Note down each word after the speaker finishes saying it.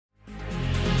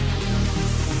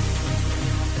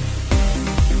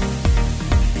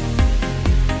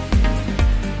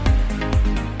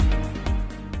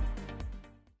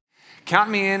Count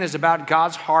Me In is about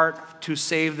God's heart to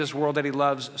save this world that he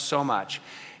loves so much.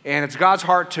 And it's God's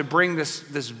heart to bring this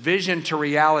vision to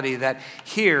reality that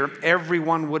here,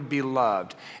 everyone would be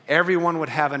loved, everyone would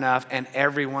have enough, and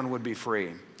everyone would be free.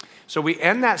 So we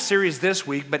end that series this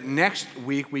week, but next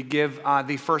week we give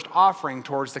the first offering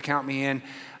towards the Count Me In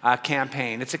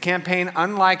campaign. It's a campaign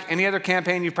unlike any other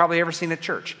campaign you've probably ever seen at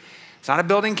church. It's not a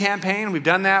building campaign. We've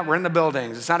done that. We're in the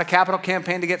buildings. It's not a capital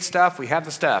campaign to get stuff. We have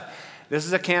the stuff. This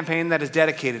is a campaign that is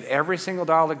dedicated. Every single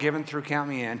dollar given through Count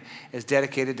Me In is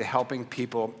dedicated to helping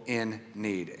people in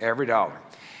need. Every dollar.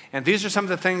 And these are some of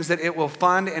the things that it will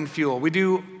fund and fuel. We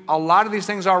do a lot of these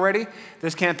things already.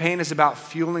 This campaign is about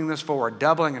fueling this forward,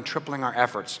 doubling and tripling our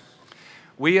efforts.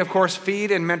 We, of course,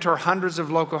 feed and mentor hundreds of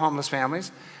local homeless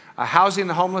families, housing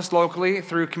the homeless locally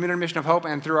through Community Mission of Hope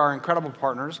and through our incredible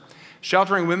partners,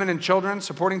 sheltering women and children,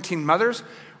 supporting teen mothers,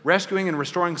 rescuing and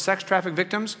restoring sex traffic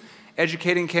victims,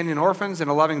 educating Kenyan orphans in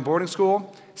a loving boarding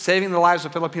school, saving the lives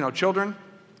of Filipino children,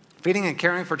 feeding and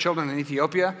caring for children in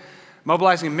Ethiopia,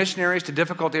 mobilizing missionaries to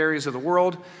difficult areas of the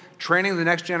world, training the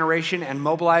next generation and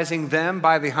mobilizing them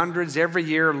by the hundreds every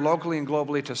year locally and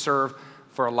globally to serve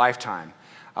for a lifetime.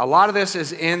 A lot of this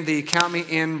is in the Count Me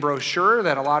In brochure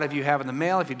that a lot of you have in the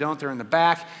mail. If you don't, they're in the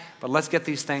back. But let's get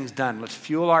these things done. Let's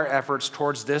fuel our efforts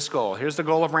towards this goal. Here's the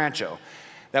goal of Rancho,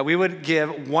 that we would give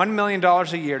 $1 million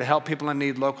a year to help people in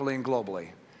need locally and globally.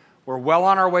 We're well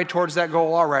on our way towards that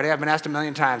goal already. I've been asked a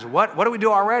million times, what do we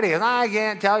do already? And I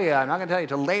can't tell you. I'm not going to tell you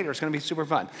till later. It's going to be super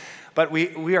fun. But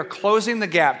we are closing the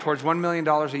gap towards $1 million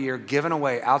a year given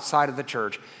away outside of the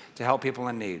church to help people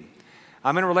in need.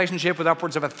 I'm in a relationship with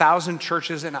upwards of 1,000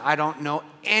 churches, and I don't know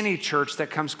any church that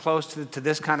comes close to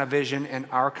this kind of vision and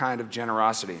our kind of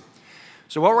generosity.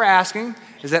 So what we're asking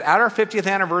is that at our 50th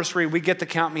anniversary, we get the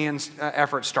Count Me In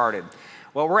effort started.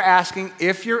 What we're asking,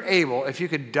 if you're able, if you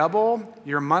could double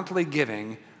your monthly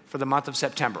giving for the month of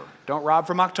September. Don't rob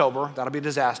from October, that'll be a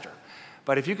disaster.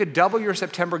 But if you could double your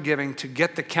September giving to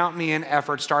get the Count Me In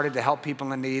effort started to help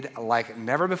people in need like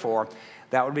never before,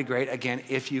 that would be great, again,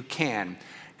 if you can.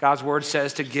 God's word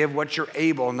says to give what you're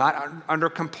able, not under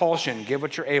compulsion. Give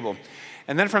what you're able.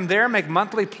 And then from there, make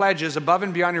monthly pledges above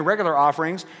and beyond your regular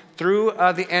offerings through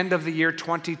the end of the year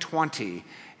 2020.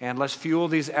 And let's fuel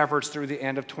these efforts through the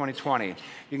end of 2020. You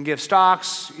can give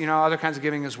stocks, other kinds of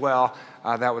giving as well.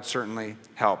 That would certainly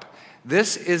help.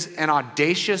 This is an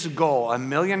audacious goal. $1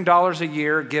 million a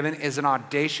year given is an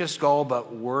audacious goal,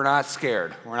 but we're not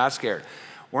scared. We're not scared.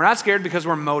 We're not scared because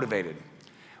we're motivated.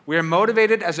 We are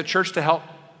motivated as a church to help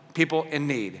people in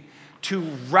need, to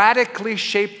radically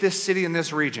shape this city and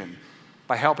this region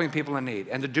by helping people in need,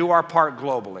 and to do our part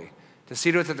globally, to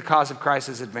see to it that the cause of Christ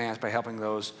is advanced by helping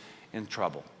those in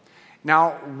trouble.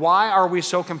 Now, why are we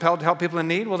so compelled to help people in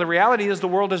need? Well, the reality is the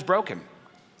world is broken.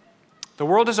 The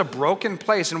world is a broken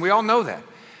place, and we all know that.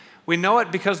 We know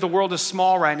it because the world is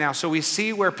small right now, so we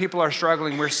see where people are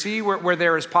struggling. We see where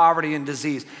there is poverty and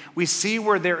disease. We see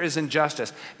where there is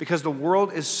injustice because the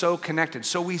world is so connected.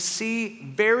 So we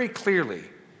see very clearly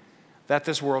that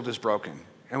this world is broken,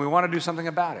 and we want to do something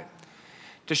about it.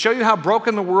 To show you how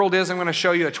broken the world is, I'm going to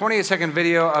show you a 28-second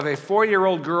video of a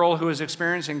 4-year-old girl who has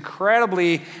experienced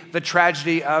incredibly the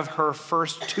tragedy of her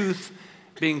first tooth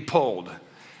being pulled.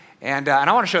 And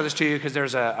I want to show this to you because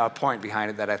there's a point behind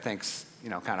it that I think's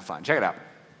kind of fun. Check it out.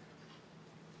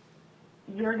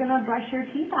 You're going to brush your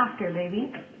teeth after,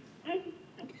 baby.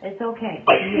 It's okay.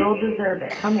 You'll deserve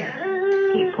it. Come here.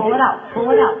 Okay, pull it out.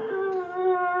 Pull it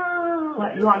out.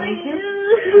 What, you want me to?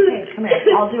 Okay, come here.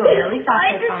 I'll do it really fast.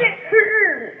 Why does it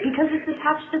hurt? Because it's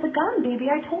attached to the gum, baby.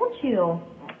 I told you.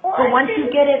 But once you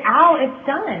get it out, it's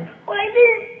done. Why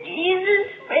did Jesus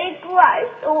make life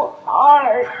so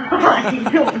hard? I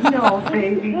don't know,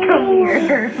 baby. Come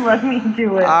here. Let me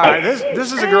do it. All right,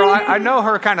 this is a girl. I know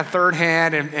her kind of third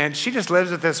hand, and she just lives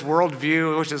with this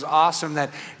worldview, which is awesome, that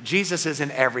Jesus is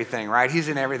in everything, right? He's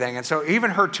in everything. And so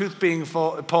even her tooth being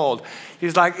pulled,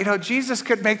 he's like, Jesus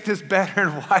could make this better,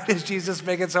 and why does Jesus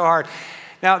make it so hard?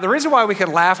 Now, the reason why we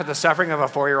can laugh at the suffering of a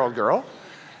 4-year-old girl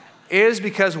is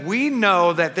because we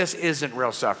know that this isn't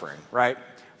real suffering, right?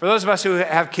 For those of us who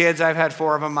have kids, I've had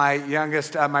 4 of them.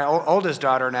 My oldest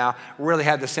daughter now really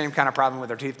had the same kind of problem with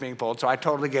her teeth being pulled, so I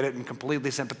totally get it and completely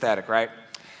sympathetic, right?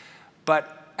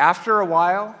 But after a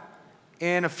while,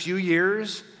 in a few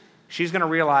years, she's going to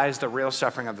realize the real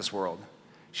suffering of this world.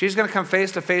 She's going to come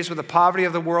face to face with the poverty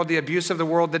of the world, the abuse of the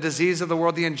world, the disease of the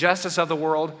world, the injustice of the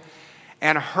world,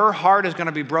 and her heart is going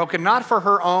to be broken, not for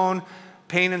her own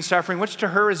pain and suffering, which to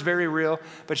her is very real,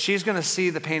 but she's going to see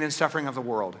the pain and suffering of the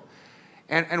world.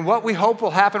 And what we hope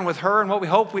will happen with her and what we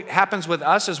hope happens with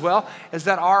us as well is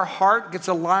that our heart gets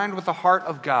aligned with the heart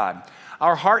of God.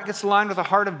 Our heart gets aligned with the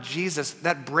heart of Jesus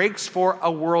that breaks for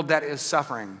a world that is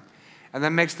suffering and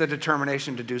then makes the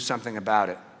determination to do something about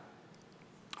it.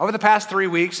 Over the past 3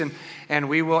 weeks, and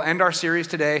we will end our series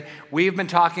today, we've been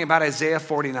talking about Isaiah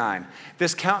 49.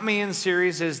 This Count Me In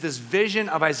series is this vision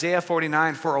of Isaiah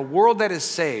 49 for a world that is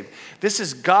saved. This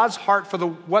is God's heart for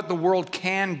what the world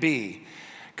can be.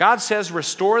 God says,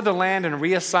 restore the land and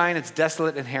reassign its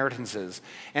desolate inheritances,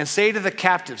 and say to the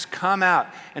captives, come out,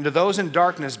 and to those in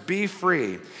darkness, be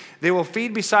free. They will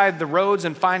feed beside the roads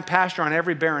and find pasture on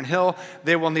every barren hill.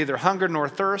 They will neither hunger nor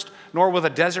thirst, nor will the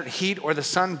desert heat or the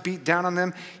sun beat down on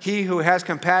them. He who has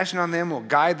compassion on them will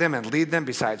guide them and lead them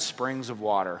beside springs of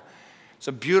water. It's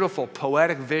a beautiful,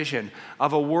 poetic vision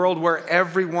of a world where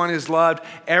everyone is loved,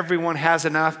 everyone has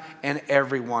enough, and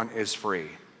everyone is free.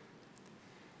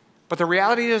 But the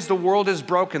reality is the world is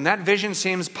broken. That vision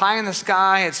seems pie in the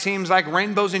sky. It seems like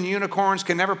rainbows and unicorns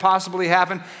can never possibly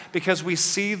happen because we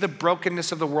see the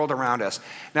brokenness of the world around us.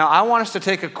 Now, I want us to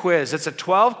take a quiz. It's a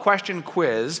 12-question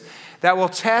quiz that will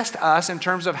test us in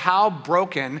terms of how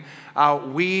broken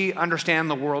we understand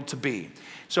the world to be.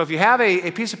 So if you have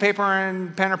a piece of paper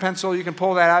and pen or pencil, you can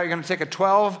pull that out. You're going to take a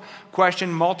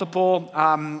 12-question multiple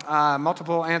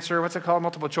answer, what's it called?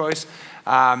 Multiple choice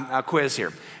quiz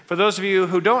here. For those of you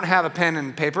who don't have a pen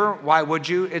and paper, why would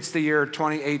you? It's the year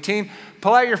 2018.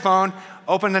 Pull out your phone,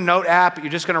 open the Note app. You're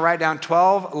just going to write down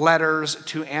 12 letters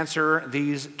to answer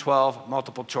these 12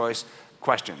 multiple choice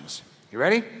questions. You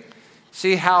ready?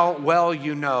 See how well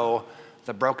you know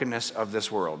the brokenness of this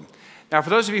world. Now, for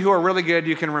those of you who are really good,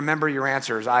 you can remember your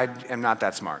answers. I am not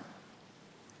that smart.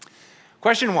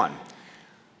 Question 1.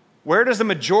 Where does the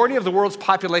majority of the world's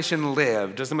population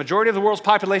live? Does the majority of the world's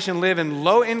population live in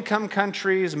low-income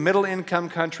countries, middle-income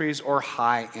countries, or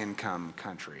high-income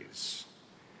countries?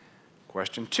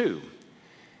 Question 2.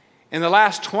 In the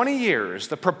last 20 years,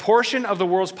 the proportion of the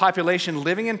world's population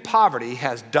living in poverty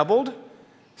has doubled,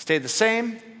 stayed the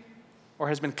same, or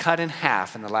has been cut in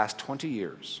half in the last 20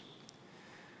 years.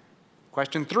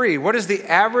 Question 3, what is the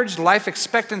average life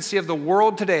expectancy of the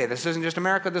world today? This isn't just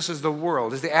America, this is the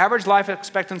world. Is the average life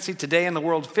expectancy today in the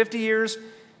world 50 years,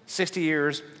 60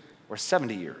 years, or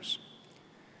 70 years?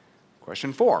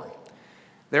 Question 4,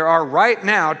 there are right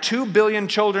now 2 billion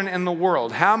children in the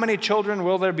world. How many children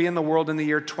will there be in the world in the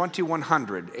year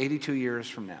 2100, 82 years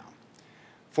from now?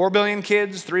 4 billion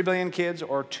kids, 3 billion kids,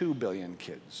 or 2 billion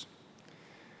kids?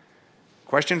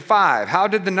 Question 5, how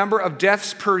did the number of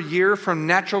deaths per year from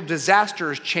natural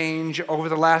disasters change over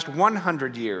the last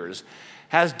 100 years?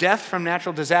 Has death from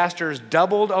natural disasters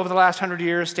doubled over the last 100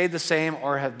 years, stayed the same,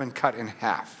 or have been cut in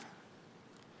half?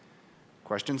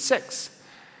 Question 6,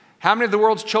 how many of the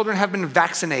world's children have been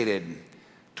vaccinated?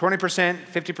 20%,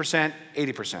 50%,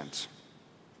 80%.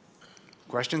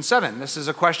 Question 7, this is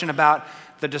a question about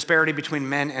the disparity between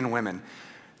men and women.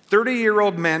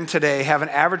 30-year-old men today have an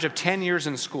average of 10 years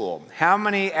in school. How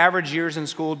many average years in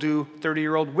school do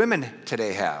 30-year-old women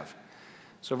today have?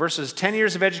 So versus 10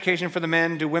 years of education for the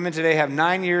men, do women today have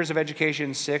 9 years of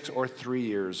education, 6 or 3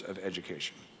 years of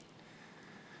education?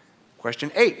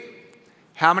 Question 8,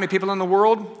 how many people in the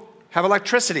world have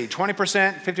electricity?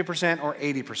 20%, 50%, or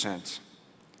 80%?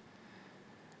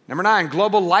 Number 9,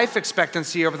 global life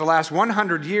expectancy over the last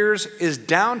 100 years is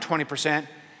down 20%,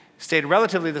 stayed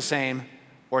relatively the same,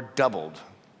 or doubled.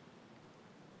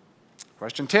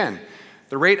 Question 10,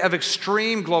 the rate of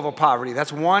extreme global poverty,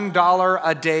 that's $1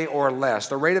 a day or less.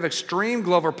 The rate of extreme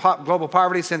global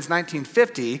poverty since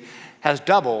 1950 has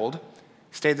doubled,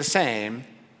 stayed the same,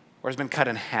 or has been cut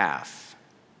in half.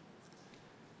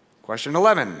 Question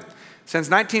 11, since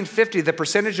 1950, the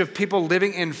percentage of people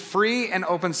living in free and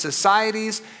open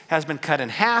societies has been cut in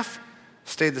half,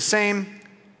 stayed the same,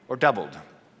 or doubled.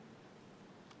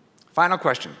 Final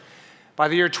question. By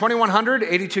the year 2100,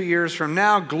 82 years from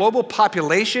now, global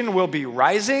population will be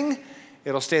rising,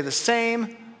 it'll stay the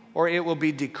same, or it will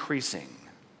be decreasing.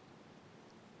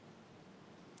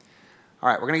 All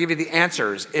right, we're going to give you the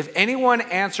answers. If anyone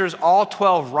answers all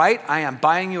 12 right, I am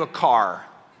buying you a car.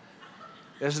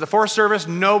 This is the Forest Service.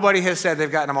 Nobody has said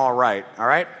they've gotten them all right, all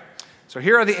right? So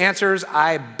here are the answers.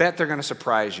 I bet they're going to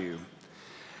surprise you.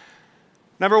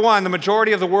 Number 1, the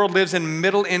majority of the world lives in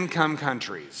middle-income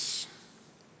countries.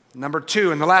 Number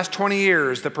 2, in the last 20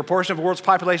 years, the proportion of the world's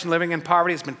population living in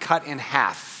poverty has been cut in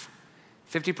half.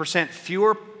 50%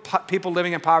 fewer people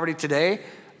living in poverty today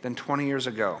than 20 years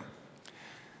ago.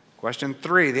 Question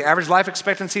 3, the average life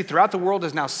expectancy throughout the world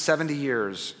is now 70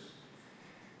 years.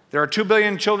 There are 2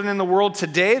 billion children in the world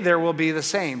today. There will be the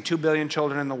same 2 billion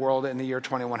children in the world in the year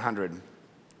 2100.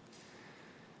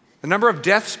 The number of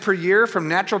deaths per year from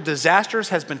natural disasters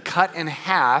has been cut in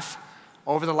half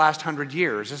over the last 100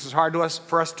 years. This is hard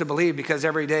for us to believe because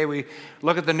every day we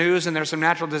look at the news and there's some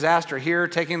natural disaster here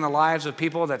taking the lives of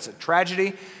people. That's a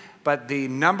tragedy. But the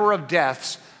number of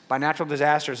deaths by natural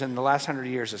disasters in the last 100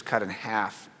 years is cut in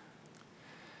half.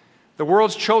 The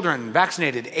world's children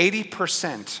vaccinated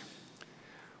 80%.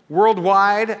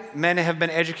 Worldwide, men have been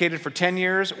educated for 10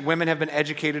 years, women have been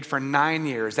educated for 9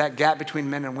 years. That gap between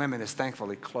men and women is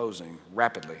thankfully closing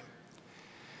rapidly.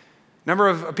 Number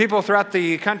of people throughout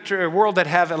the world that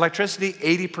have electricity,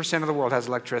 80% of the world has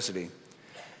electricity.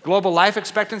 Global life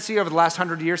expectancy over the last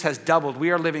 100 years has doubled.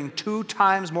 We are living 2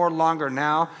 times more longer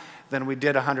now than we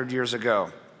did 100 years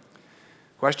ago.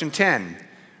 Question 10,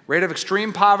 rate of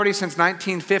extreme poverty since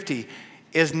 1950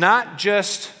 is not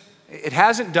just, it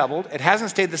hasn't doubled, it hasn't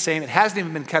stayed the same, it hasn't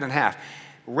even been cut in half.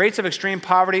 Rates of extreme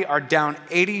poverty are down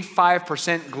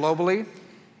 85% globally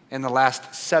in the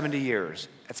last 70 years.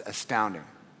 That's astounding.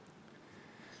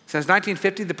 Since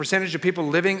 1950, the percentage of people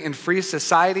living in free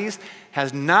societies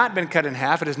has not been cut in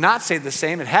half. It has not stayed the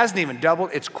same. It hasn't even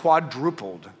doubled. It's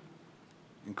quadrupled.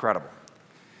 Incredible.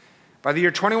 By the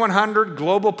year 2100,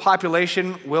 global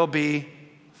population will be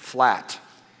flat.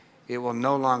 It will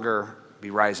no longer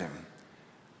be rising.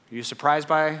 Are you surprised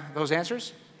by those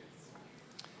answers?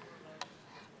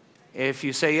 If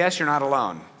you say yes, you're not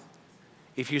alone.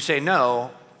 If you say no,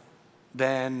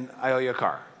 then I owe you a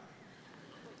car.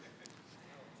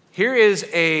 Here is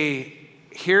a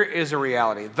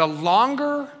reality. The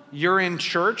longer you're in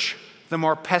church, the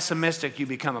more pessimistic you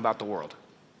become about the world.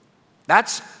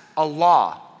 That's a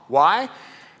law. Why?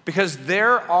 Because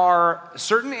there are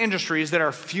certain industries that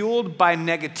are fueled by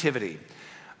negativity.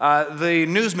 The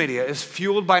news media is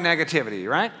fueled by negativity,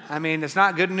 right? I mean, it's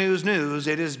not good news,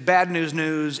 it is bad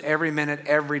news every minute,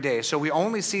 every day. So we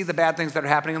only see the bad things that are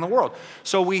happening in the world.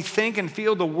 So we think and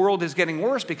feel the world is getting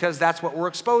worse because that's what we're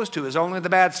exposed to, is only the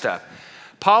bad stuff.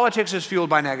 Politics is fueled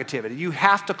by negativity. You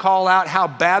have to call out how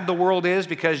bad the world is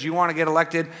because you want to get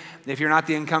elected if you're not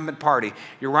the incumbent party.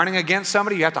 You're running against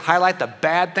somebody, you have to highlight the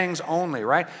bad things only,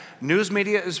 right? News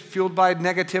media is fueled by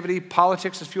negativity,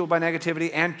 politics is fueled by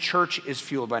negativity, and church is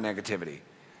fueled by negativity.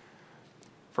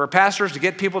 For pastors to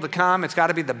get people to come, it's got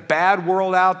to be the bad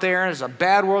world out there. There's a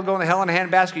bad world going to hell in a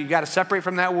handbasket. You've got to separate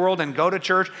from that world and go to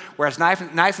church where it's nice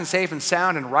and safe and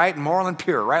sound and right and moral and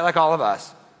pure, right? Like all of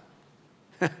us.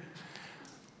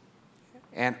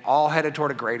 And all headed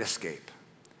toward a great escape.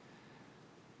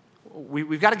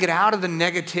 We've got to get out of the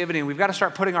negativity and we've got to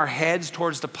start putting our heads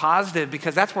towards the positive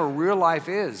because that's where real life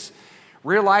is.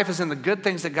 Real life is in the good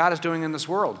things that God is doing in this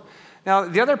world. Now,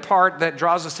 the other part that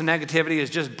draws us to negativity is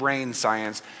just brain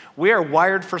science. We are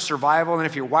wired for survival, and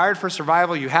if you're wired for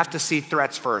survival, you have to see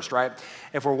threats first, right?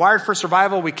 If we're wired for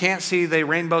survival, we can't see the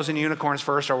rainbows and unicorns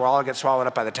first or we'll all get swallowed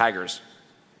up by the tigers,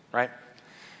 right?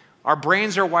 Our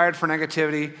brains are wired for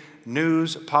negativity.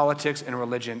 News, politics, and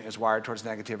religion is wired towards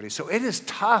negativity. So it is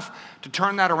tough to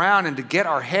turn that around and to get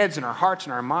our heads and our hearts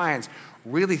and our minds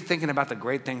really thinking about the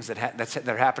great things that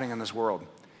are happening in this world.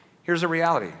 Here's the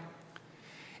reality.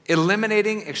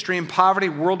 Eliminating extreme poverty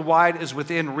worldwide is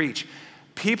within reach.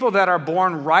 People that are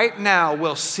born right now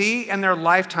will see in their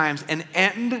lifetimes an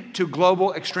end to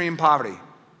global extreme poverty.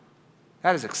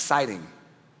 That is exciting.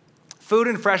 Food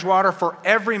and fresh water for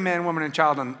every man, woman, and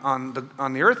child on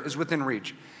the earth is within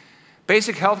reach.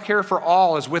 Basic health care for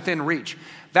all is within reach.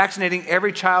 Vaccinating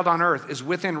every child on earth is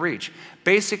within reach.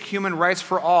 Basic human rights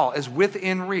for all is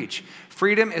within reach.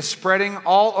 Freedom is spreading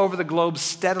all over the globe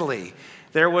steadily.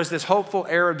 There was this hopeful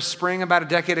Arab Spring about a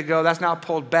decade ago. That's now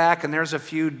pulled back, and there's a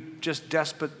few just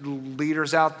desperate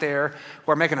leaders out there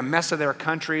who are making a mess of their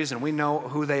countries, and we know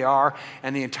who they are,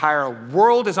 and the entire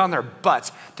world is on their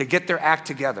butts to get their act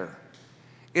together.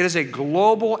 It is a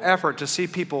global effort to see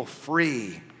people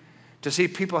free, to see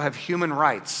people have human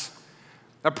rights.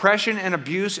 Oppression and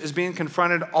abuse is being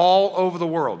confronted all over the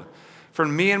world.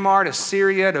 From Myanmar to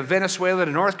Syria to Venezuela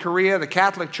to North Korea, the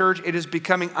Catholic Church, it is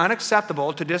becoming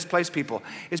unacceptable to displace people.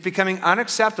 It's becoming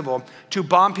unacceptable to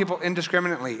bomb people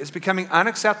indiscriminately. It's becoming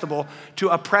unacceptable to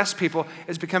oppress people.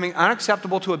 It's becoming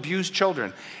unacceptable to abuse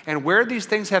children. And where these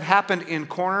things have happened in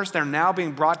corners, they're now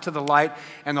being brought to the light,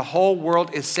 and the whole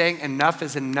world is saying enough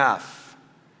is enough.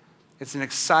 It's an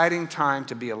exciting time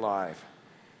to be alive.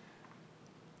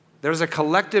 There's a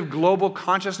collective global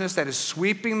consciousness that is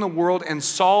sweeping the world and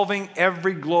solving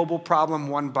every global problem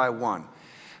one by one.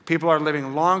 People are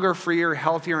living longer, freer,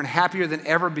 healthier, and happier than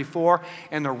ever before,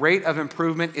 and the rate of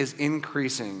improvement is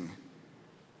increasing.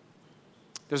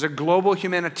 There's a global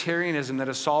humanitarianism that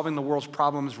is solving the world's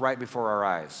problems right before our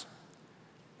eyes.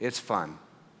 It's fun.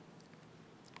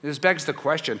 This begs the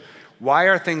question, why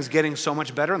are things getting so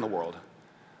much better in the world?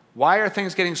 Why are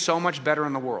things getting so much better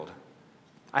in the world?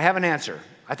 I have an answer.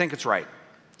 I think it's right.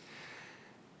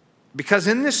 Because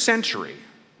in this century,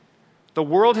 the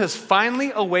world has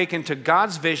finally awakened to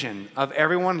God's vision of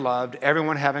everyone loved,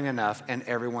 everyone having enough, and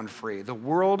everyone free. The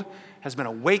world has been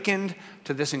awakened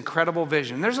to this incredible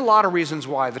vision. There's a lot of reasons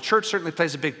why. The church certainly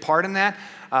plays a big part in that.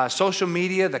 Social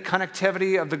media, the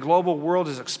connectivity of the global world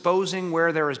is exposing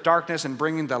where there is darkness and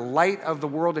bringing the light of the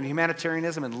world and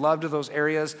humanitarianism and love to those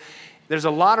areas. There's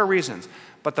a lot of reasons.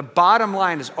 But the bottom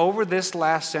line is, over this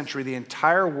last century, the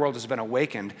entire world has been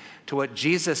awakened to what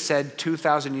Jesus said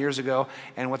 2,000 years ago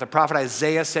and what the prophet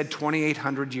Isaiah said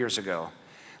 2,800 years ago,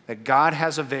 that God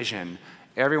has a vision,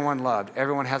 everyone loved,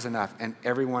 everyone has enough, and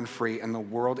everyone free, and the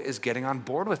world is getting on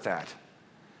board with that.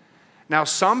 Now,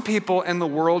 some people in the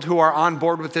world who are on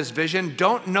board with this vision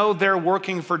don't know they're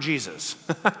working for Jesus.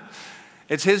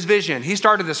 It's his vision. He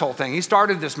started this whole thing. He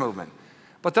started this movement.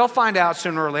 But they'll find out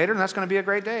sooner or later, and that's going to be a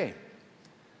great day.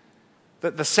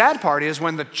 The sad part is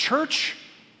when the church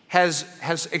has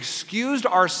excused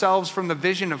ourselves from the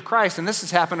vision of Christ, and this has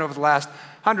happened over the last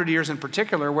 100 years in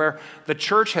particular, where the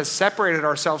church has separated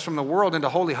ourselves from the world into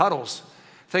holy huddles,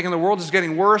 thinking the world is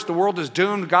getting worse, the world is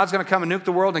doomed, God's going to come and nuke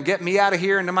the world and get me out of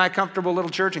here into my comfortable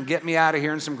little church and get me out of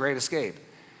here in some great escape.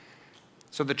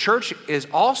 So the church is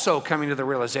also coming to the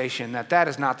realization that that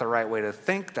is not the right way to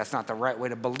think, that's not the right way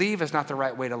to believe, it's not the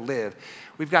right way to live.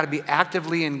 We've got to be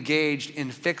actively engaged in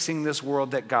fixing this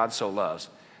world that God so loves.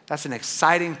 That's an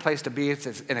exciting place to be.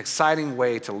 It's an exciting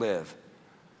way to live.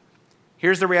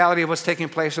 Here's the reality of what's taking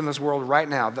place in this world right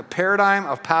now. The paradigm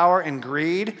of power and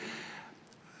greed,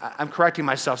 I'm correcting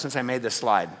myself since I made this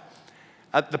slide.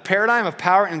 The paradigm of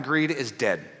power and greed is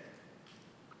dead.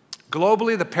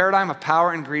 Globally, the paradigm of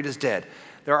power and greed is dead.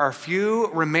 There are few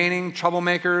remaining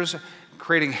troublemakers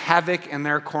creating havoc in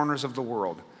their corners of the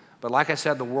world. But like I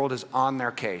said, the world is on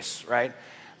their case, right?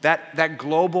 That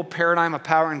global paradigm of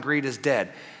power and greed is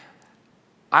dead.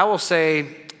 I will say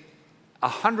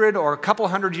 100 or a couple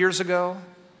hundred years ago,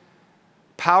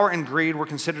 power and greed were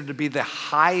considered to be the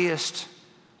highest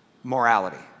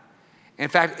morality. In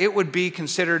fact, it would be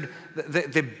considered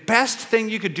the best thing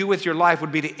you could do with your life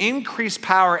would be to increase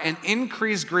power and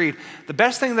increase greed. The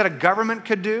best thing that a government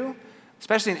could do,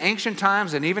 especially in ancient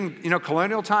times and even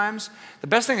colonial times, the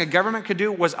best thing a government could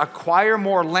do was acquire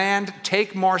more land,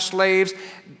 take more slaves,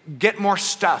 get more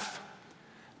stuff.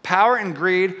 Power and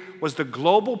greed was the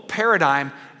global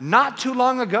paradigm not too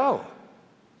long ago.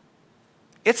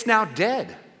 It's now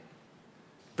dead.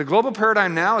 The global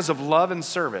paradigm now is of love and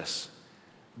service.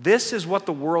 This is what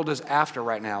the world is after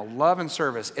right now, love and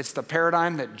service. It's the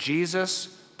paradigm that Jesus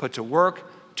put to work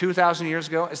 2,000 years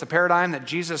ago. It's the paradigm that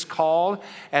Jesus called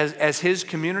as his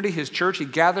community, his church. He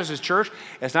gathers his church.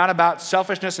 It's not about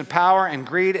selfishness and power and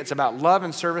greed. It's about love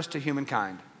and service to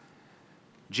humankind.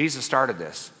 Jesus started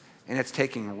this, and it's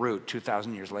taking root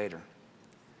 2,000 years later.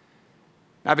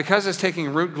 Now, because it's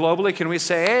taking root globally, can we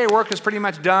say, hey, work is pretty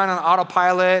much done on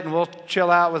autopilot and we'll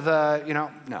chill out with,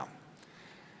 No.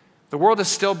 The world is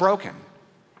still broken.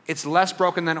 It's less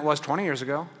broken than it was 20 years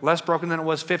ago, less broken than it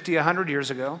was 50, 100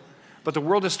 years ago. But the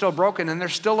world is still broken, and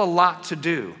there's still a lot to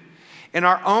do. In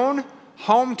our own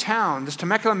hometown, this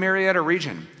Temecula-Murrieta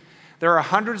region, there are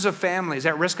hundreds of families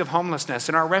at risk of homelessness,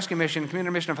 and our rescue mission,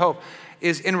 Community Mission of Hope,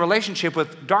 is in relationship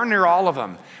with darn near all of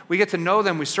them. We get to know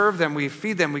them, we serve them, we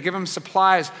feed them, we give them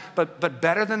supplies, but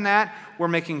better than that, we're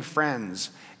making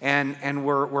friends. And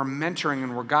we're mentoring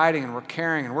and we're guiding and we're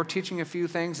caring and we're teaching a few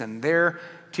things and they're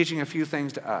teaching a few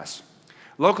things to us.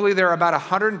 Locally, there are about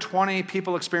 120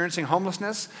 people experiencing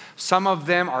homelessness. Some of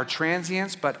them are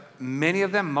transients, but many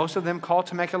of them, most of them call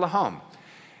Temecula home.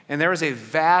 And there is a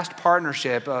vast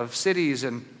partnership of cities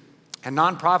and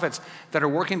nonprofits that are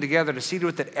working together to see to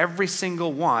it that every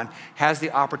single one has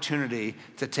the opportunity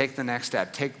to take the next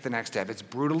step. It's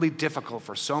brutally difficult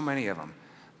for so many of them,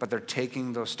 but they're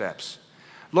taking those steps.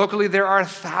 Locally, there are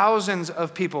thousands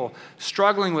of people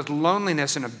struggling with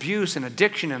loneliness and abuse and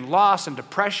addiction and loss and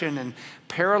depression and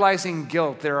paralyzing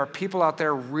guilt. There are people out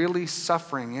there really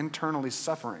suffering, internally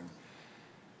suffering.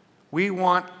 We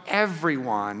want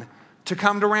everyone to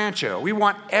come to Rancho. We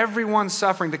want everyone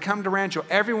suffering to come to Rancho,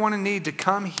 everyone in need to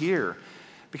come here,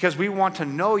 because we want to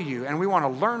know you and we want to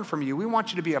learn from you. We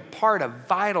want you to be a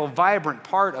vital, vibrant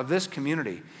part of this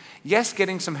community. Yes,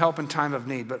 getting some help in time of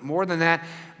need, but more than that,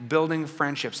 building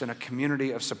friendships and a community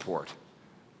of support.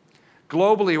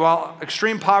 Globally, while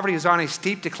extreme poverty is on a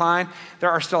steep decline,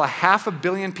 there are still 500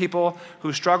 million people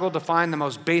who struggle to find the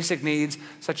most basic needs,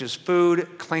 such as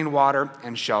food, clean water,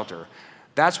 and shelter.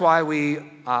 That's why we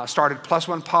started Plus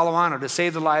One Palawano to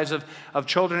save the lives of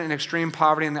children in extreme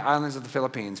poverty in the islands of the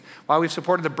Philippines. Why we've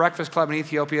supported the Breakfast Club in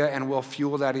Ethiopia and will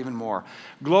fuel that even more.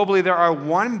 Globally, there are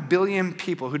 1 billion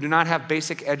people who do not have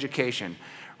basic education.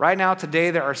 Right now,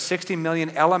 today, there are 60 million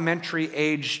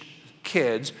elementary-aged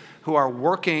kids who are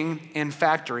working in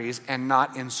factories and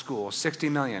not in school. 60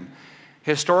 million.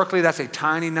 Historically, that's a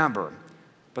tiny number,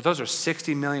 but those are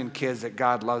 60 million kids that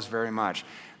God loves very much.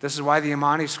 This is why the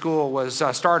Imani School was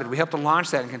started. We helped to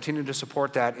launch that and continue to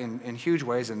support that in huge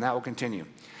ways, and that will continue.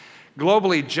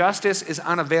 Globally, justice is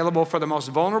unavailable for the most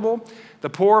vulnerable, the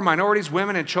poor, minorities,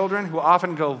 women, and children who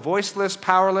often go voiceless,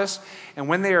 powerless, and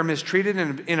when they are mistreated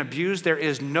and abused, there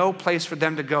is no place for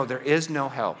them to go. There is no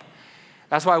help.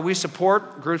 That's why we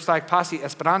support groups like Posse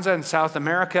Esperanza in South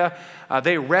America.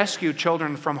 They rescue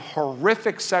children from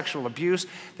horrific sexual abuse.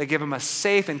 They give them a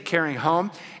safe and caring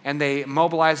home, and they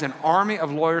mobilize an army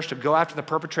of lawyers to go after the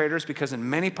perpetrators, because in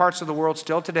many parts of the world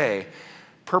still today,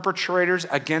 perpetrators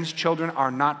against children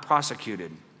are not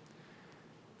prosecuted.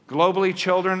 Globally,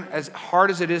 children, as hard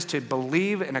as it is to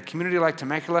believe in a community like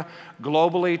Temecula,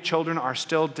 globally, children are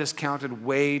still discounted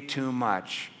way too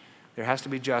much. There has to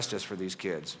be justice for these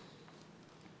kids.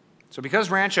 So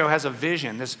because Rancho has a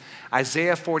vision, this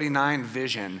Isaiah 49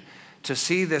 vision, to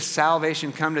see this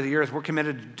salvation come to the earth, we're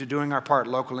committed to doing our part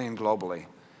locally and globally.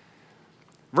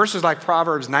 Verses like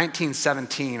Proverbs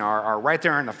 19:17 are right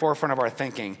there in the forefront of our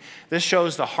thinking. This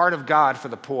shows the heart of God for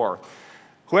the poor.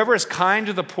 Whoever is kind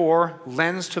to the poor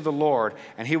lends to the Lord,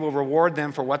 and he will reward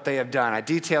them for what they have done. I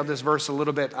detailed this verse a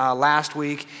little bit last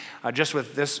week, just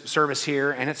with this service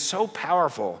here, and it's so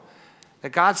powerful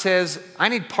that God says, I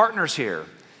need partners here.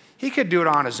 He could do it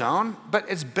on his own, but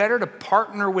it's better to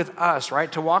partner with us,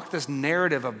 right? To walk this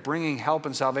narrative of bringing help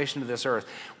and salvation to this earth.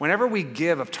 Whenever we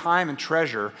give of time and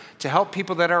treasure to help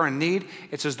people that are in need,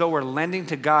 it's as though we're lending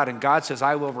to God, and God says,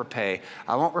 I will repay.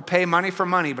 I won't repay money for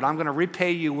money, but I'm going to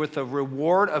repay you with the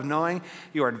reward of knowing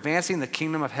you are advancing the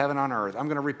kingdom of heaven on earth. I'm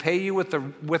going to repay you with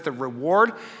the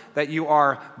reward that you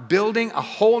are building a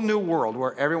whole new world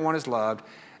where everyone is loved,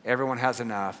 everyone has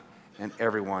enough, and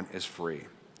everyone is free.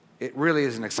 It really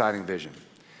is an exciting vision.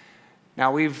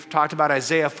 Now, we've talked about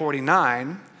Isaiah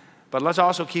 49, but let's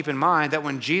also keep in mind that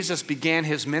when Jesus began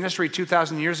his ministry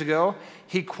 2,000 years ago,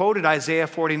 he quoted Isaiah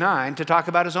 49 to talk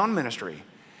about his own ministry.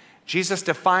 Jesus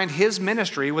defined his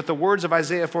ministry with the words of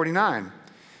Isaiah 49.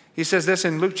 He says this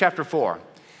in Luke chapter 4.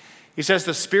 He says,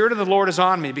 the Spirit of the Lord is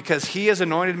on me because he has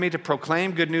anointed me to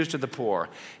proclaim good news to the poor.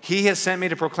 He has sent me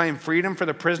to proclaim freedom for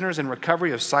the prisoners and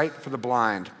recovery of sight for the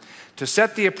blind, to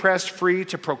set the oppressed free,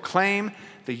 to proclaim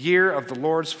the year of the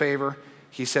Lord's favor.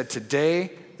 He said,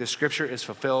 today the scripture is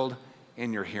fulfilled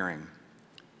in your hearing.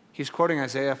 He's quoting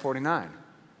Isaiah 49,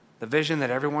 the vision that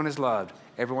everyone is loved,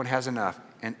 everyone has enough,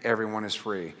 and everyone is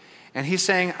free. And he's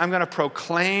saying, I'm going to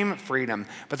proclaim freedom,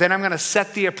 but then I'm going to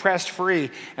set the oppressed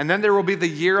free, and then there will be the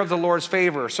year of the Lord's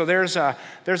favor. So there's a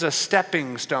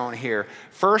stepping stone here.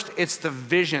 First, it's the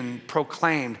vision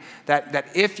proclaimed that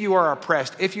if you are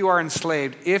oppressed, if you are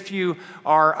enslaved, if you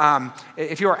are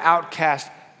outcast,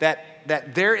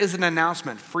 that there is an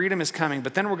announcement, freedom is coming,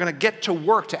 but then we're going to get to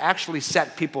work to actually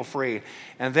set people free.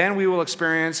 And then we will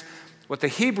experience what the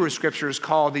Hebrew scriptures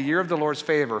call the year of the Lord's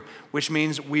favor, which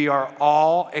means we are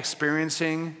all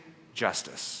experiencing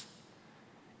justice.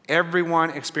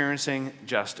 Everyone experiencing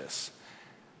justice.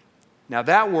 Now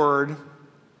that word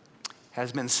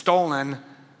has been stolen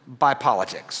by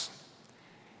politics.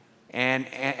 And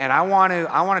I want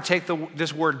to take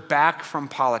this word back from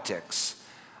politics.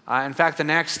 In fact, the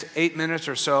next 8 minutes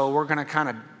or so, we're going to kind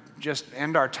of just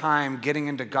end our time getting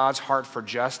into God's heart for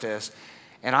justice.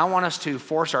 And I want us to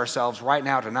force ourselves right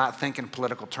now to not think in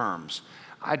political terms.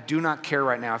 I do not care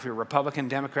right now if you're Republican,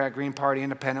 Democrat, Green Party,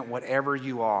 Independent, whatever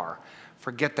you are.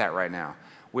 Forget that right now.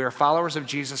 We are followers of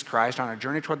Jesus Christ on a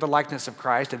journey toward the likeness of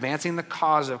Christ, advancing the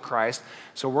cause of Christ.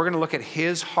 So we're going to look at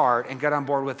his heart and get on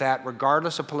board with that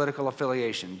regardless of political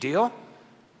affiliation. Deal?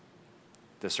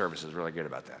 This service is really good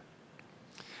about that.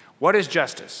 What is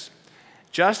justice?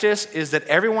 Justice is that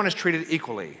everyone is treated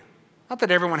equally. Not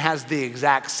that everyone has the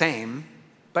exact same,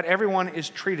 but everyone is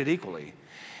treated equally.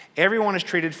 Everyone is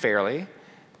treated fairly,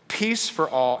 peace for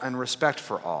all, and respect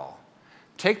for all.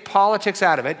 Take politics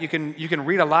out of it. You can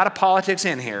read a lot of politics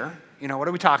in here. You know, what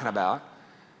are we talking about?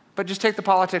 But just take the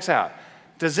politics out.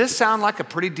 Does this sound like a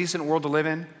pretty decent world to live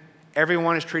in?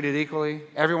 Everyone is treated equally,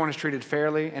 everyone is treated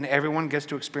fairly, and everyone gets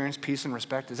to experience peace and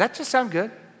respect. Does that just sound good?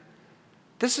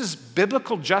 This is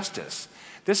biblical justice.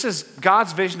 This is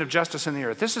God's vision of justice in the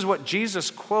earth. This is what Jesus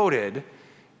quoted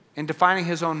in defining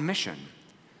his own mission,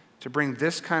 to bring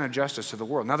this kind of justice to the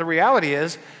world. Now, the reality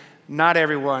is not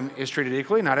everyone is treated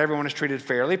equally, not everyone is treated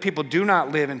fairly. People do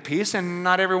not live in peace, and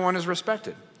not everyone is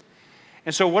respected.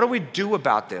 And so what do we do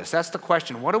about this? That's the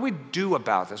question. What do we do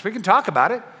about this? We can talk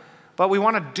about it, but we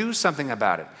want to do something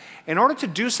about it. In order to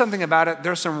do something about it,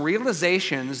 there's some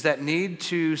realizations that need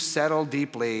to settle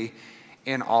deeply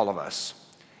in all of us.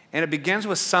 And it begins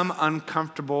with some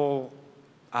uncomfortable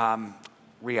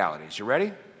realities. You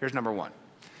ready? Here's number one.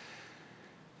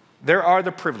 There are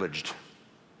the privileged.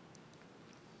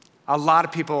 A lot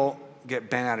of people get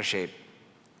bent out of shape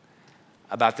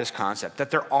about this concept, that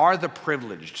there are the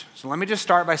privileged. So let me just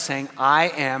start by saying I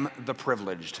am the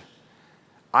privileged.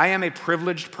 I am a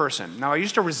privileged person. Now, I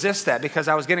used to resist that because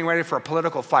I was getting ready for a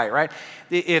political fight, right?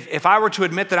 If I were to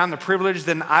admit that I'm the privileged,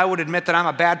 then I would admit that I'm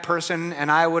a bad person,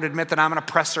 and I would admit that I'm an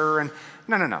oppressor, and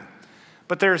no.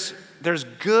 But there's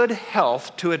good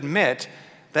health to admit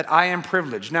that I am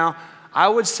privileged. Now, I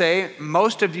would say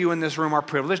most of you in this room are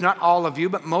privileged. Not all of you,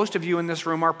 but most of you in this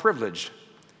room are privileged.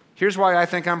 Here's why I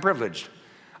think I'm privileged.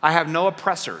 I have no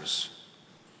oppressors.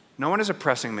 No one is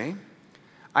oppressing me.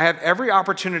 I have every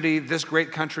opportunity this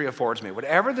great country affords me.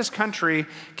 Whatever this country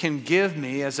can give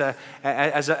me as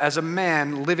a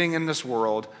man living in this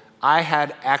world, I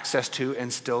had access to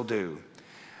and still do.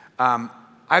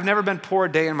 I've never been poor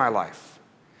a day in my life.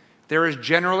 There is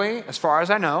generally, as far as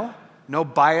I know, no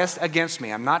bias against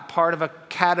me. I'm not part of a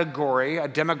category, a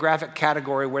demographic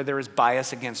category where there is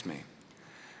bias against me.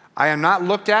 I am not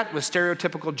looked at with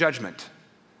stereotypical judgment,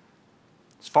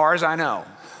 as far as I know.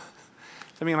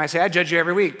 Some of you might say, I judge you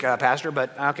every week, Pastor,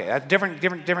 but okay, that's different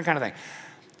kind of thing.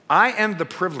 I am the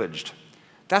privileged.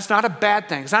 That's not a bad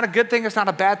thing. It's not a good thing, it's not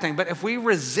a bad thing. But if we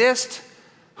resist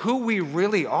who we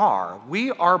really are,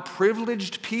 we are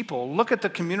privileged people. Look at the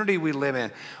community we live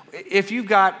in. If you've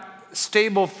got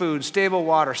stable food, stable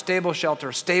water, stable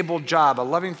shelter, stable job, a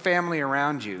loving family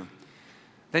around you,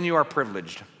 then you are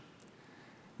privileged.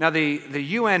 Now, the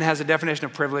UN has a definition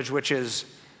of privilege, which is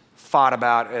fought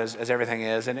about as everything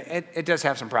is, and it does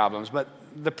have some problems, but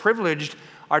the privileged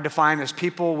are defined as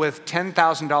people with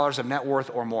 $10,000 of net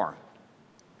worth or more.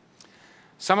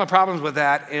 Some of the problems with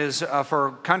that is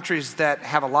for countries that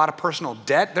have a lot of personal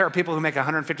debt, there are people who make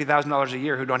 $150,000 a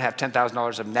year who don't have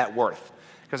 $10,000 of net worth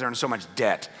because they're in so much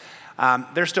debt.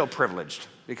 They're still privileged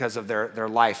because of their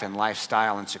life and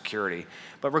lifestyle and security.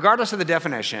 But regardless of the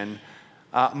definition,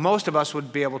 most of us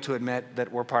would be able to admit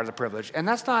that we're part of the privilege. And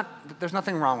there's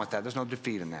nothing wrong with that. There's no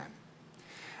defeat in that.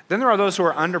 Then there are those who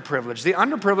are underprivileged. The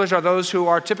underprivileged are those who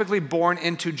are typically born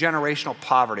into generational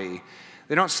poverty.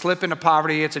 They don't slip into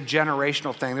poverty. It's a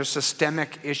generational thing. There's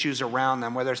systemic issues around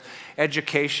them, whether it's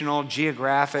educational,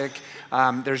 geographic.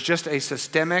 There's just a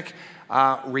systemic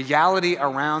reality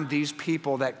around these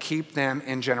people that keep them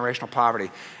in generational poverty.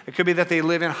 It could be that they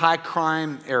live in high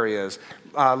crime areas,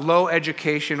 low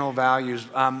educational values,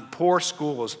 poor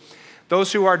schools,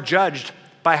 those who are judged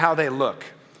by how they look,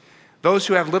 those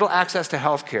who have little access to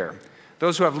health care,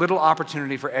 those who have little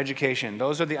opportunity for education.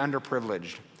 Those are the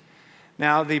underprivileged.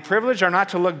 Now, the privileged are not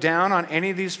to look down on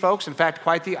any of these folks. In fact,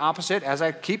 quite the opposite. As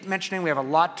I keep mentioning, we have a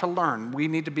lot to learn. We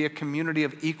need to be a community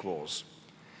of equals.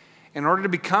 In order to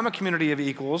become a community of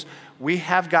equals, we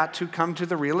have got to come to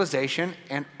the realization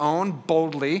and own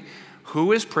boldly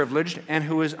who is privileged and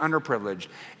who is underprivileged.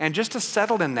 And just to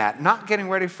settle in that, not getting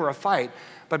ready for a fight,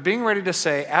 but being ready to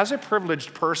say, as a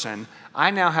privileged person,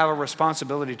 I now have a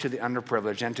responsibility to the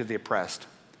underprivileged and to the oppressed.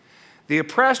 The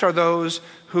oppressed are those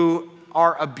who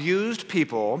are abused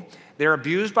people. They're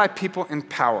abused by people in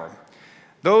power.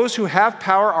 Those who have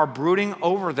power are brooding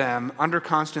over them under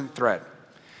constant threat.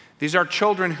 These are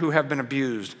children who have been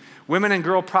abused, women and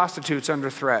girl prostitutes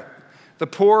under threat, the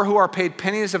poor who are paid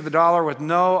pennies of the dollar with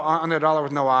no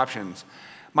options,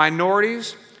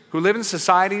 minorities who live in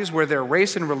societies where their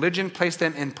race and religion place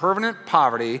them in permanent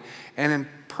poverty and in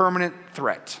permanent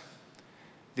threat.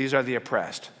 These are the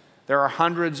oppressed. There are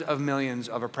hundreds of millions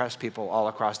of oppressed people all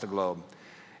across the globe.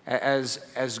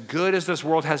 As good as this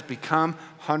world has become,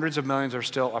 hundreds of millions are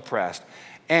still oppressed.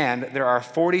 And there are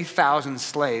 40,000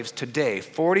 slaves today,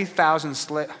 40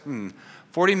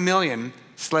 million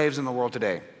slaves in the world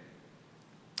today.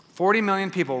 40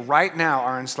 million people right now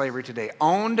are in slavery today,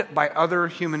 owned by other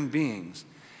human beings.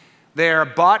 They are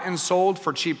bought and sold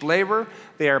for cheap labor.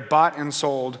 They are bought and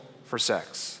sold for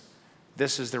sex.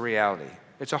 This is the reality.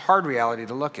 It's a hard reality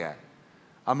to look at.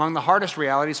 Among the hardest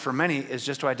realities for many is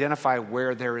just to identify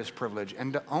where there is privilege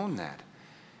and to own that.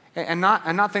 And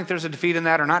not think there's a defeat in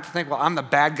that, or not to think, well, I'm the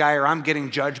bad guy or I'm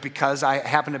getting judged because I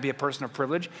happen to be a person of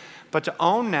privilege, but to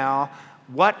own now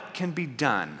what can be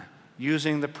done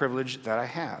using the privilege that I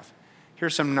have.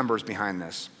 Here's some numbers behind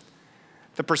this.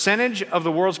 The percentage of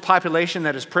the world's population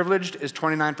that is privileged is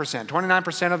 29%.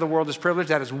 29% of the world is privileged.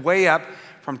 That is way up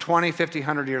from 20, 50,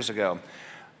 100 years ago.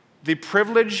 The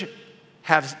privileged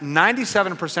have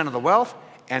 97% of the wealth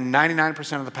and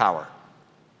 99% of the power.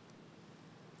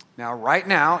 Now, right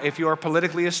now, if you are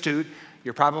politically astute,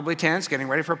 you're probably tense, getting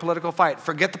ready for a political fight.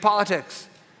 Forget the politics.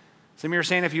 Some of you are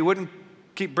saying if you wouldn't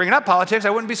keep bringing up politics, I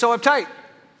wouldn't be so uptight.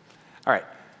 All right.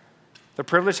 The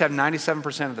privileged have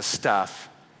 97% of the stuff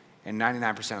and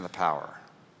 99% of the power.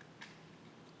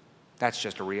 That's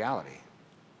just a reality.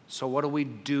 So what do we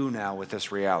do now with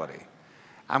this reality?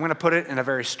 I'm going to put it in a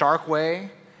very stark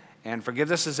way, and forgive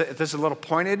this if this is a little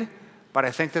pointed, but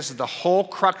I think this is the whole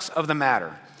crux of the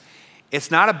matter.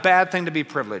 It's not a bad thing to be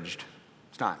privileged.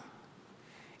 It's not.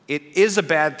 It is a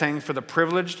bad thing for the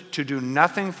privileged to do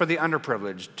nothing for the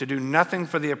underprivileged, to do nothing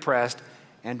for the oppressed,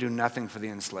 and do nothing for the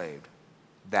enslaved.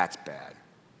 That's bad.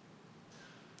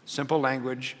 Simple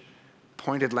language,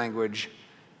 pointed language,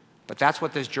 but that's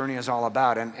what this journey is all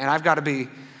about. And I've got to be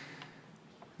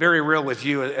very real with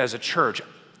you as a church.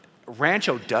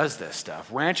 Rancho does this stuff.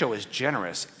 Rancho is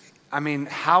generous. I mean,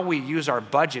 how we use our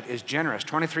budget is generous.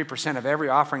 23% of every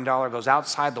offering dollar goes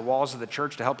outside the walls of the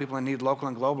church to help people in need local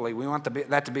and globally. We want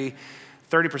that to be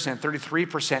 30%,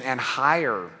 33%, and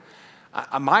higher.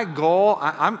 My goal,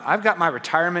 I've got my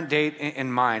retirement date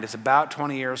in mind. It's about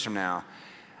 20 years from now.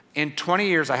 In 20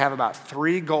 years, I have about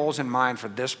 3 goals in mind for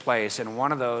this place, and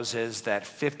one of those is that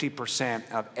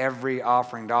 50% of every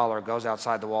offering dollar goes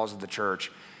outside the walls of the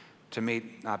church to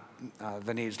meet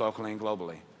the needs locally and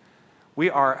globally. We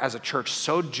are, as a church,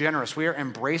 so generous. We are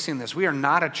embracing this. We are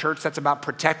not a church that's about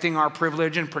protecting our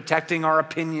privilege and protecting our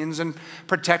opinions and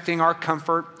protecting our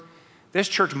comfort. This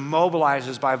church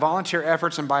mobilizes by volunteer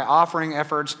efforts and by offering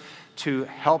efforts to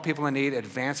help people in need,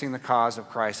 advancing the cause of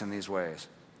Christ in these ways.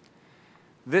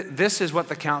 This is what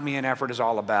the Count Me In effort is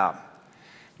all about.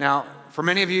 Now, for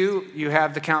many of you, you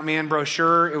have the Count Me In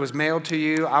brochure. It was mailed to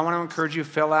you. I want to encourage you to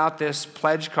fill out this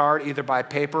pledge card either by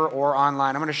paper or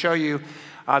online. I'm going to show you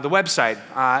the website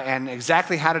and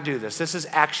exactly how to do this. This is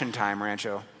action time,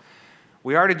 Rancho.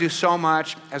 We already do so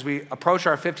much. As we approach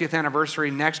our 50th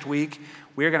anniversary next week,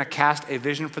 we are going to cast a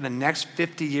vision for the next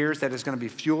 50 years that is going to be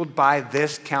fueled by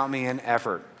this Count Me In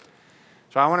effort.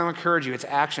 So I want to encourage you, it's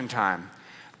action time.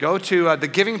 Go to the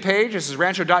giving page. This is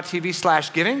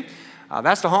rancho.tv/giving.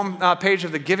 That's the home page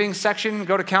of the giving section.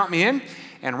 Go to Count Me In.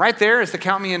 And right there is the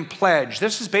Count Me In pledge.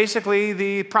 This is basically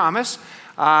the promise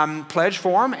pledge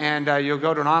form. And you'll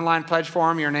go to an online pledge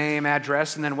form, your name,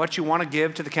 address, and then what you want to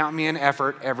give to the Count Me In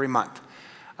effort every month.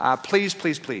 Please,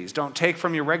 please, please don't take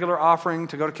from your regular offering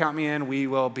to go to Count Me In. We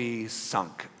will be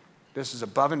sunk. This is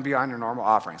above and beyond your normal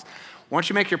offerings. Once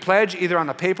you make your pledge, either on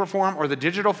the paper form or the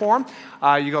digital form,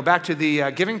 you go back to the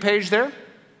giving page there,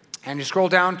 and you scroll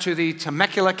down to the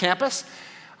Temecula campus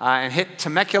and hit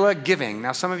Temecula Giving.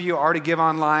 Now, some of you already give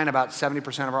online. About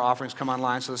 70% of our offerings come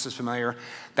online, so this is familiar.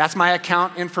 That's my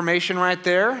account information right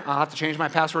there. I'll have to change my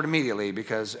password immediately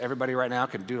because everybody right now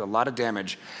can do a lot of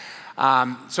damage.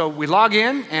 So we log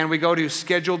in and we go to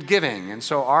scheduled giving. And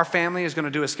so our family is going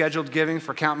to do a scheduled giving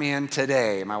for Count Me In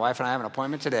today. My wife and I have an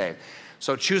appointment today.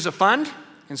 So choose a fund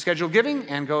in scheduled giving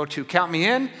and go to Count Me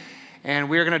In. And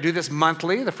we're going to do this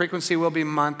monthly. The frequency will be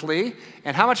monthly.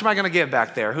 And how much am I going to give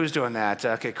back there? Who's doing that?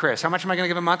 Okay, Chris. How much am I going to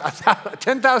give a month?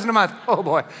 $10,000 a month. Oh,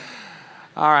 boy.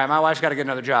 All right, my wife's got to get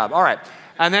another job. All right.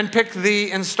 And then pick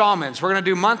the installments. We're going to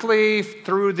do monthly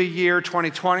through the year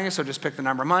 2020, so just pick the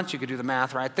number of months. You could do the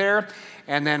math right there.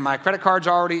 And then my credit card's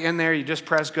already in there. You just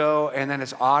press go, and then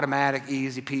it's automatic,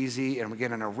 easy peasy, and we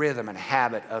get in a rhythm and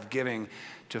habit of giving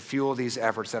to fuel these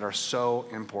efforts that are so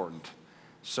important.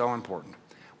 So important.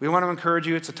 We want to encourage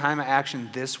you. It's a time of action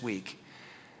this week.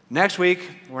 Next week,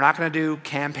 we're not going to do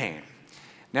campaign.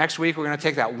 Next week, we're going to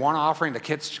take that one offering to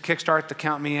kickstart the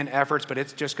Count Me In efforts, but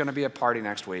it's just going to be a party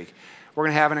next week. We're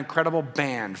going to have an incredible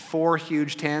band, 4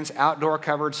 huge tents, outdoor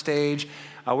covered stage.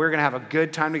 We're going to have a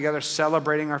good time together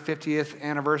celebrating our 50th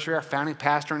anniversary. Our founding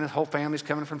pastor and his whole family's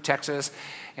coming from Texas,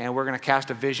 and we're going to cast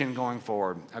a vision going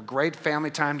forward. A great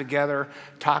family time together,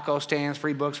 taco stands,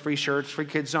 free books, free shirts, free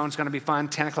kids zone. It's going to be fun,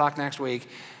 10 o'clock next week.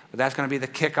 But that's going to be the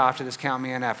kickoff to this Count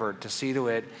Me In effort to see to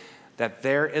it that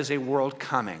there is a world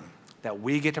coming that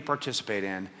we get to participate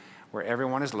in where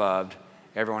everyone is loved,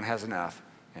 everyone has enough,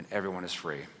 and everyone is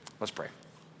free. Let's pray.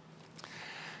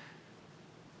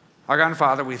 Our God and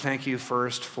Father, we thank you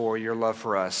first for your love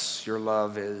for us. Your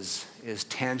love is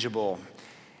tangible.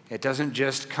 It doesn't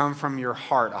just come from your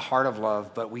heart, a heart of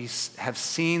love, but we have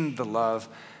seen the love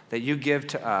that you give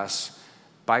to us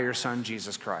by your Son,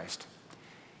 Jesus Christ.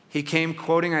 He came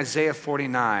quoting Isaiah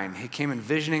 49. He came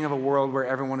envisioning of a world where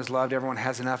everyone is loved, everyone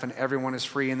has enough, and everyone is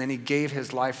free. And then he gave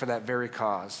his life for that very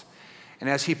cause. And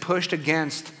as he pushed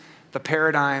against the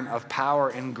paradigm of power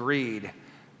and greed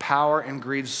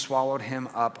swallowed him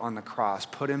up on the cross,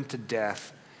 put him to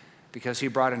death, because he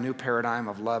brought a new paradigm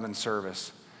of love and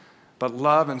service. But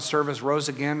love and service rose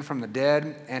again from the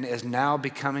dead and is now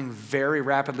becoming very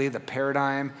rapidly the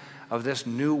paradigm of this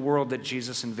new world that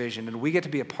Jesus envisioned. And we get to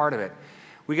be a part of it.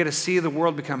 We get to see the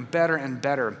world become better and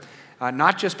better,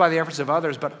 not just by the efforts of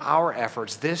others, but our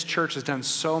efforts. This church has done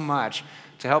so much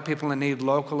to help people in need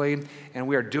locally, and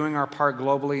we are doing our part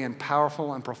globally in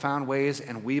powerful and profound ways,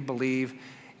 and we believe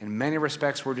in many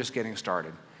respects we're just getting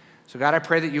started. So God, I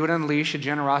pray that you would unleash a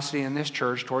generosity in this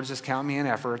church towards this Count Me In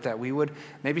effort, that we would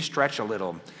maybe stretch a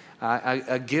little,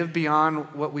 give beyond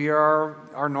what we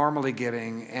are normally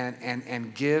giving,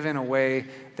 and give in a way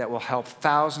that will help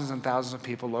thousands and thousands of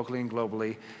people locally and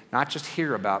globally, not just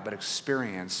hear about, but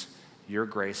experience your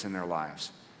grace in their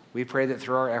lives. We pray that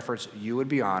through our efforts, you would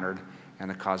be honored and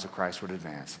the cause of Christ would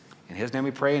advance. In his name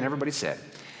we pray, and everybody said,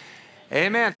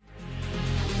 amen.